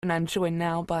and I'm joined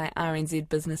now by RNZ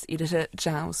business editor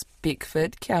Gyles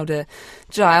Beckford. Kia ora.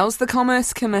 Gyles, the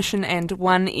Commerce Commission and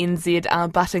One NZ are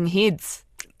butting heads.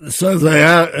 So they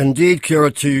are indeed. Kia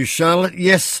ora to Charlotte.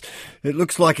 Yes, it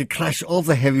looks like a clash of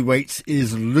the heavyweights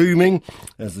is looming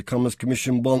as the Commerce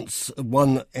Commission wants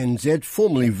One NZ,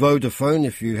 formerly Vodafone,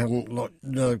 if you haven't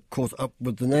caught up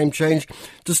with the name change,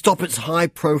 to stop its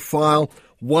high-profile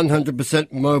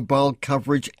 100% mobile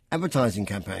coverage advertising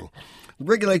campaign. The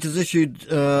regulators issued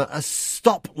a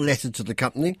stop letter to the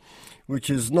company, which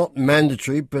is not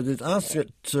mandatory, but it asks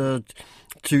it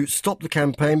to stop the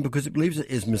campaign because it believes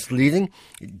it is misleading.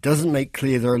 It doesn't make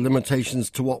clear there are limitations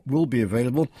to what will be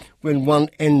available when One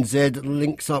NZ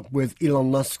links up with Elon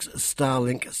Musk's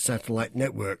Starlink satellite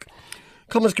network.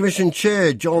 Commerce Commission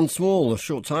Chair John Small, a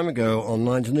short time ago on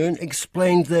 9 to Noon,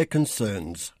 explained their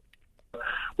concerns.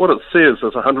 What it says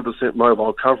is 100%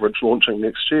 mobile coverage launching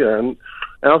next year, and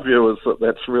our view is that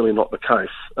that's really not the case.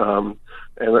 And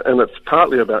it's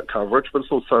partly about coverage, but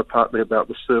it's also partly about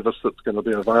the service that's going to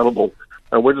be available.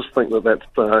 And we just think that that's,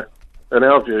 in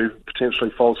our view,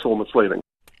 potentially false or misleading.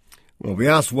 Well, we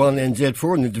asked One NZ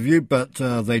for an interview, but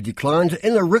they declined.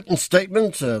 In a written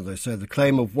statement, they say the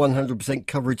claim of 100%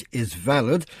 coverage is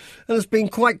valid and has been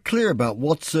quite clear about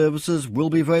what services will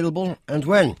be available and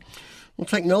when. Well,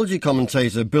 technology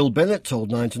commentator Bill Bennett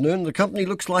told 9 to Noon the company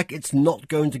looks like it's not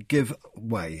going to give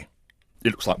way.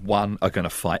 It looks like One are going to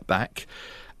fight back,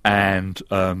 and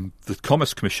the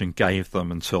Commerce Commission gave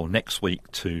them until next week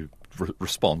to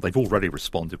respond. They've already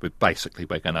responded with basically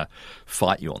we're going to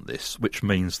fight you on this, which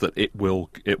means that it will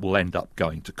end up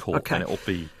going to court and it will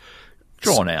be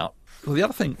drawn out. Well, the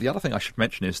other thing I should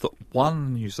mention is that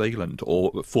One New Zealand,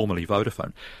 or formerly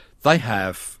Vodafone, they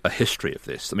have a history of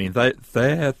this. I mean, they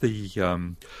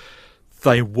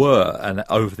were, and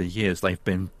over the years they've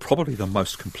been probably the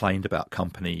most complained about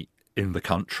company in the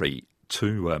country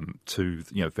to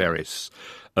various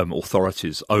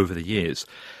authorities over the years,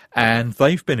 and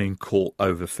they've been in court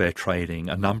over fair trading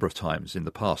a number of times in the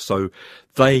past. So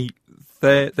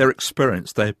they're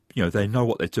experienced. They know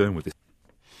what they're doing with this.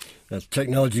 That's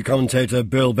technology commentator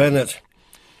Bill Bennett.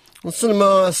 The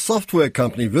cinema software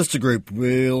company Vista Group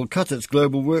will cut its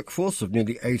global workforce of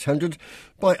nearly 800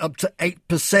 by up to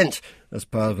 8% as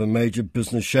part of a major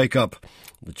business shake-up.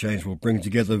 The change will bring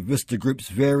together Vista Group's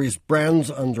various brands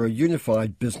under a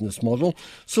unified business model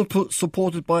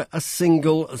supported by a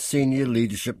single senior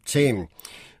leadership team.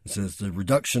 It says the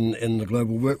reduction in the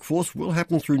global workforce will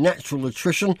happen through natural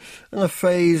attrition and a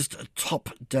phased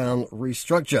top-down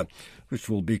restructure, which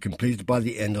will be completed by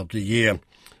the end of the year.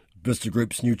 Vista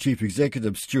Group's new chief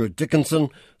executive, Stuart Dickinson,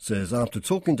 says after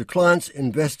talking to clients,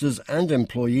 investors and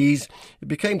employees, it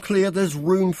became clear there's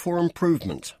room for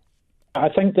improvement. I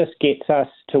think this gets us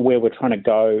to where we're trying to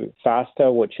go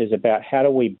faster, which is about how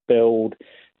do we build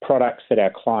products that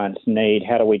our clients need?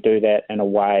 How do we do that in a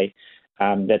way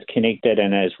that's connected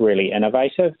and is really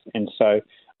innovative? And so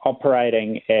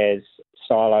operating as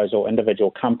silos or individual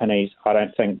companies, I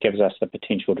don't think gives us the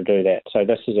potential to do that. So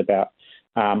this is about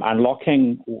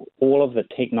unlocking all of the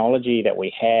technology that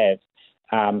we have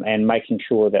and making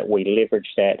sure that we leverage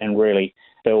that and really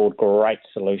build great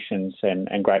solutions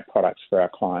and great products for our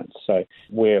clients. So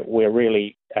we're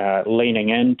really leaning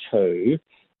into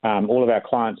all of our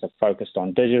clients are focused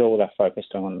on digital, they're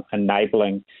focused on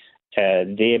enabling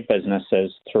their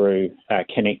businesses through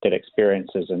connected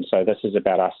experiences. And so this is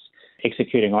about us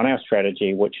executing on our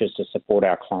strategy, which is to support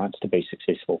our clients to be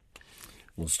successful.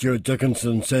 Well, Stuart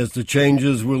Dickinson says the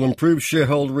changes will improve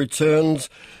shareholder returns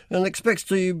and expects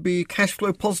to be cash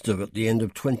flow positive at the end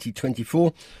of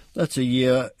 2024. That's a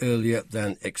year earlier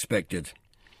than expected.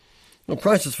 Well,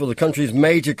 prices for the country's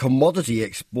major commodity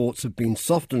exports have been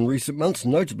soft in recent months,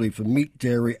 notably for meat,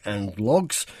 dairy and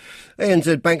logs.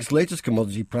 ANZ Bank's latest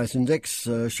commodity price index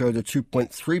showed a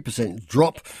 2.3%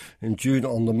 drop in June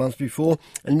on the month before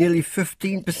and nearly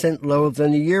 15% lower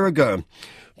than a year ago.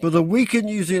 But a weaker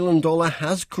New Zealand dollar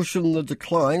has cushioned the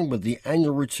decline, with the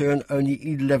annual return only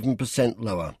 11%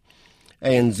 lower.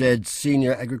 ANZ's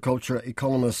senior agriculture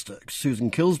economist Susan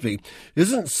Kilsby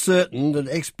isn't certain that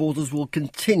exporters will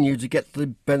continue to get the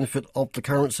benefit of the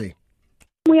currency.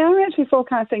 We are actually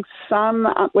forecasting some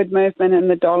upward movement in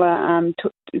the dollar,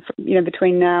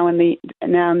 between now and the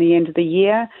end of the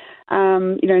year.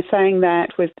 Saying that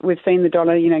we've seen the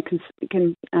dollar,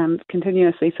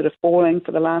 continuously sort of falling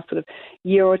for the last sort of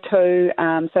year or two.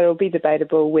 So it'll be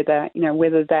debatable whether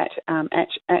that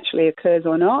actually occurs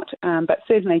or not. But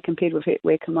certainly compared with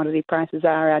where commodity prices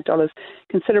are, our dollar's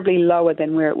considerably lower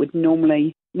than where it would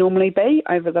normally normally be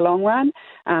over the long run.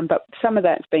 But some of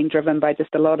that's been driven by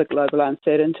just a lot of global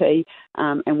uncertainty.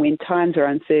 And when times are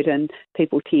uncertain,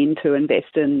 people tend to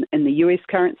invest in the US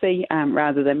currency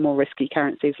rather than more risky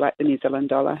currencies like the New Zealand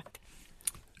dollar.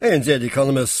 ANZ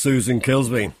economist Susan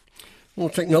Kilsby. Well,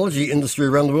 the technology industry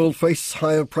around the world faces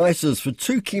higher prices for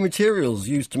two key materials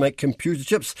used to make computer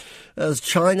chips as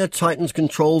China tightens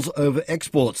controls over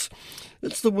exports.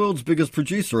 It's the world's biggest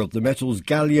producer of the metals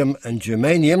gallium and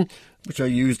germanium, which are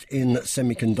used in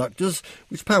semiconductors,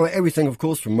 which power everything, of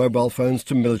course, from mobile phones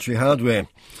to military hardware.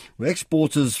 Well,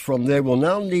 exporters from there will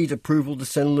now need approval to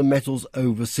send the metals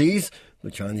overseas. The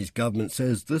Chinese government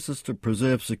says this is to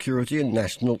preserve security and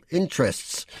national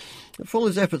interests. It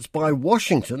follows efforts by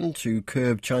Washington to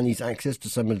curb Chinese access to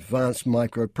some advanced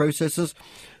microprocessors.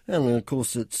 And, of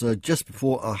course, it's just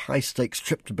before a high-stakes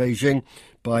trip to Beijing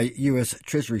by US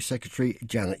Treasury Secretary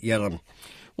Janet Yellen.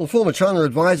 Well, former China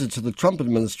advisor to the Trump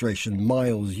administration,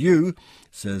 Gyles Beckford,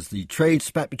 says the trade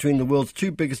spat between the world's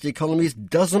two biggest economies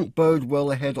doesn't bode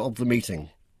well ahead of the meeting.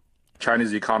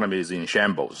 Chinese economy is in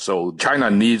shambles. So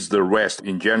China needs the West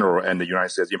in general and the United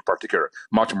States in particular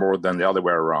much more than the other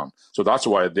way around. So that's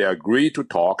why they agreed to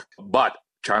talk, but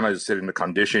China is setting the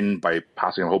condition by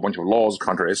passing a whole bunch of laws,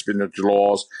 counter-espionage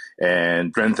laws,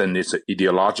 and strengthen its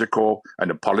ideological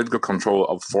and political control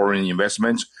of foreign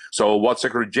investments. So what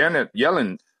Secretary Janet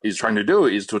Yellen is trying to do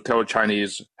is to tell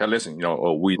Chinese, hey, listen,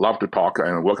 we love to talk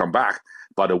and welcome back,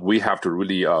 but we have to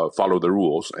really follow the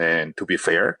rules and to be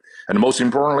fair. And most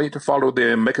importantly, to follow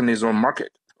the mechanism of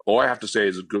market. All I have to say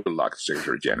is good luck,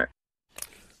 Secretary Janet.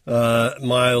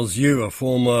 Gyles Beckford, a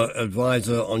former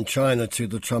advisor on China to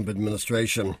the Trump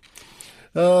administration.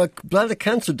 Bladder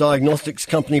cancer diagnostics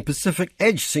company Pacific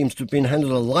Edge seems to have been handed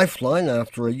a lifeline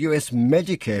after a US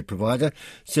Medicare provider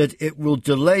said it will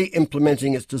delay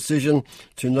implementing its decision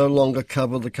to no longer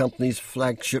cover the company's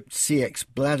flagship CX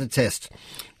bladder test.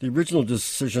 The original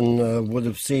decision would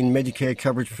have seen Medicare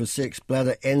coverage for CX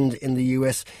bladder end in the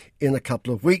US in a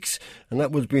couple of weeks, and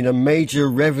that would have been a major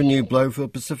revenue blow for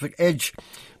Pacific Edge.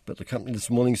 But the company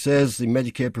this morning says the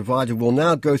Medicare provider will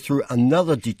now go through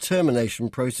another determination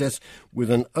process with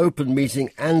an open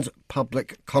meeting and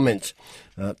public comment.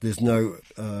 There's no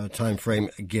time frame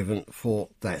given for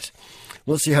that.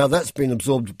 Let's see how that's been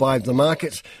absorbed by the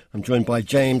market. I'm joined by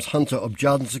James Hunter of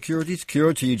Jarden Securities. Kia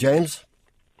ora to you, James.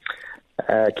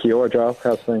 Kia ora, Giles.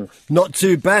 How's things? Not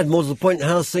too bad. More to the point,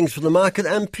 how's things for the market?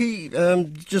 And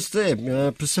just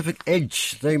there, Pacific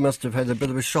Edge, they must have had a bit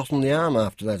of a shot in the arm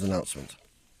after that announcement.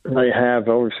 They have,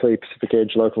 obviously, Pacific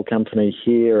Edge, local company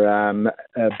here.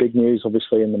 Big news,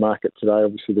 obviously, in the market today.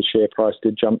 Obviously, the share price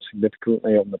did jump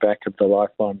significantly on the back of the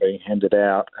lifeline being handed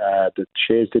out. The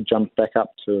shares did jump back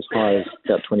up to as high as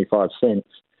about 25 cents.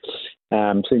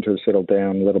 Seem to have settled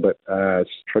down a little bit,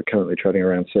 currently trading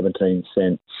around 17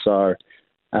 cents. So,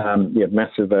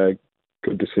 massive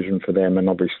good decision for them. And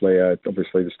obviously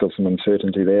there's still some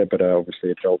uncertainty there, but obviously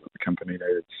a jolt that the company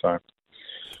needed. So.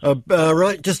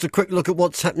 Right, just a quick look at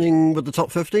what's happening with the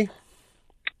top 50.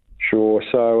 Sure.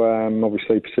 So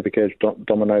obviously Pacific Edge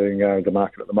dominating the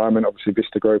market at the moment. Obviously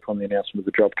Vista Group on the announcement of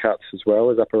the job cuts as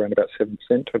well is up around about 7%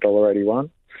 to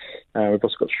 $1.81. We've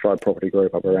also got Stride Property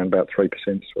Group up around about 3%,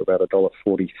 so about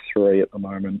 $1.43 at the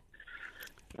moment.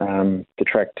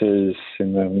 Detractors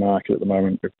in the market at the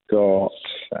moment, we've got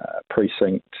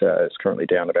Precinct is currently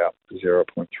down about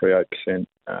 0.38%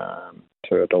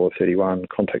 to $1.31.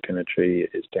 Contact Energy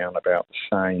is down about the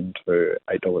same to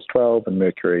 $8.12, and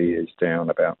Mercury is down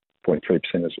about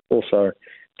 0.3% also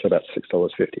to about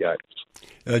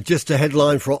 $6.58. Just a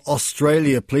headline for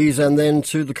Australia, please, and then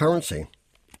to the currency.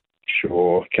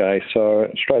 Sure. Okay. So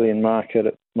Australian market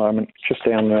at the moment just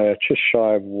down just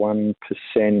shy of 1%,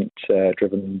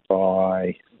 driven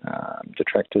by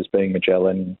detractors being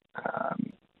Magellan,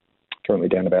 currently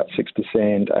down about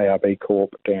 6%. ARB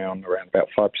Corp down around about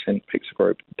 5%. Pixar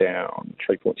Group down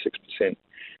 3.6%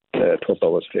 to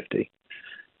 $12.50.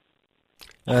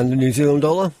 And the New Zealand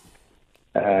dollar?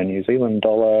 New Zealand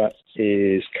dollar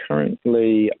is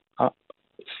currently up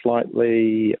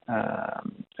slightly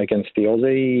against the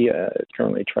Aussie. It's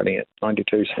currently trading at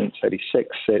 92 cents 86.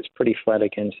 It's pretty flat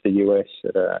against the US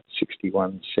at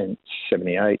 61 cents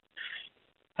 78.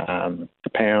 The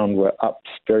pound we're up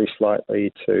very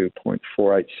slightly to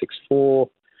 0.4864.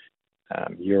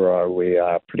 Euro we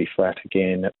are pretty flat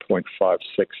again at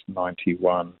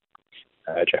 0.5691.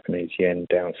 Japanese yen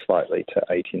down slightly to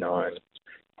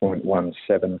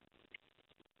 89.17.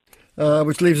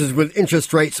 Which leaves us with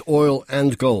interest rates, oil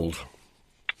and gold.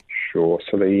 Sure.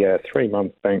 So the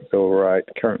 3-month bank bill rate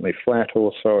currently flat,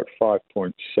 also at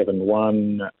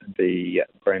 5.71. The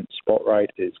Brent spot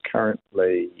rate is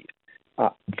currently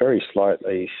up very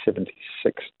slightly,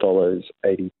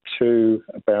 $76.82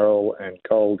 a barrel, and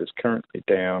gold is currently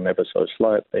down ever so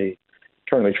slightly,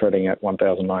 currently trading at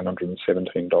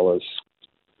 $1,917.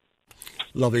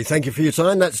 Lovely. Thank you for your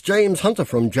time. That's James Hunter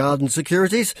from Jarden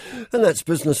Securities. And that's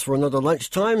business for another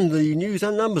lunchtime. The news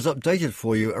and numbers updated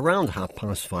for you around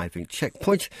 5:30 in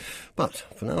Checkpoint. But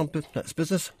for now, that's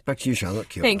business. Back to you, Charlotte.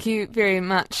 Thank you very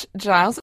much, Gyles.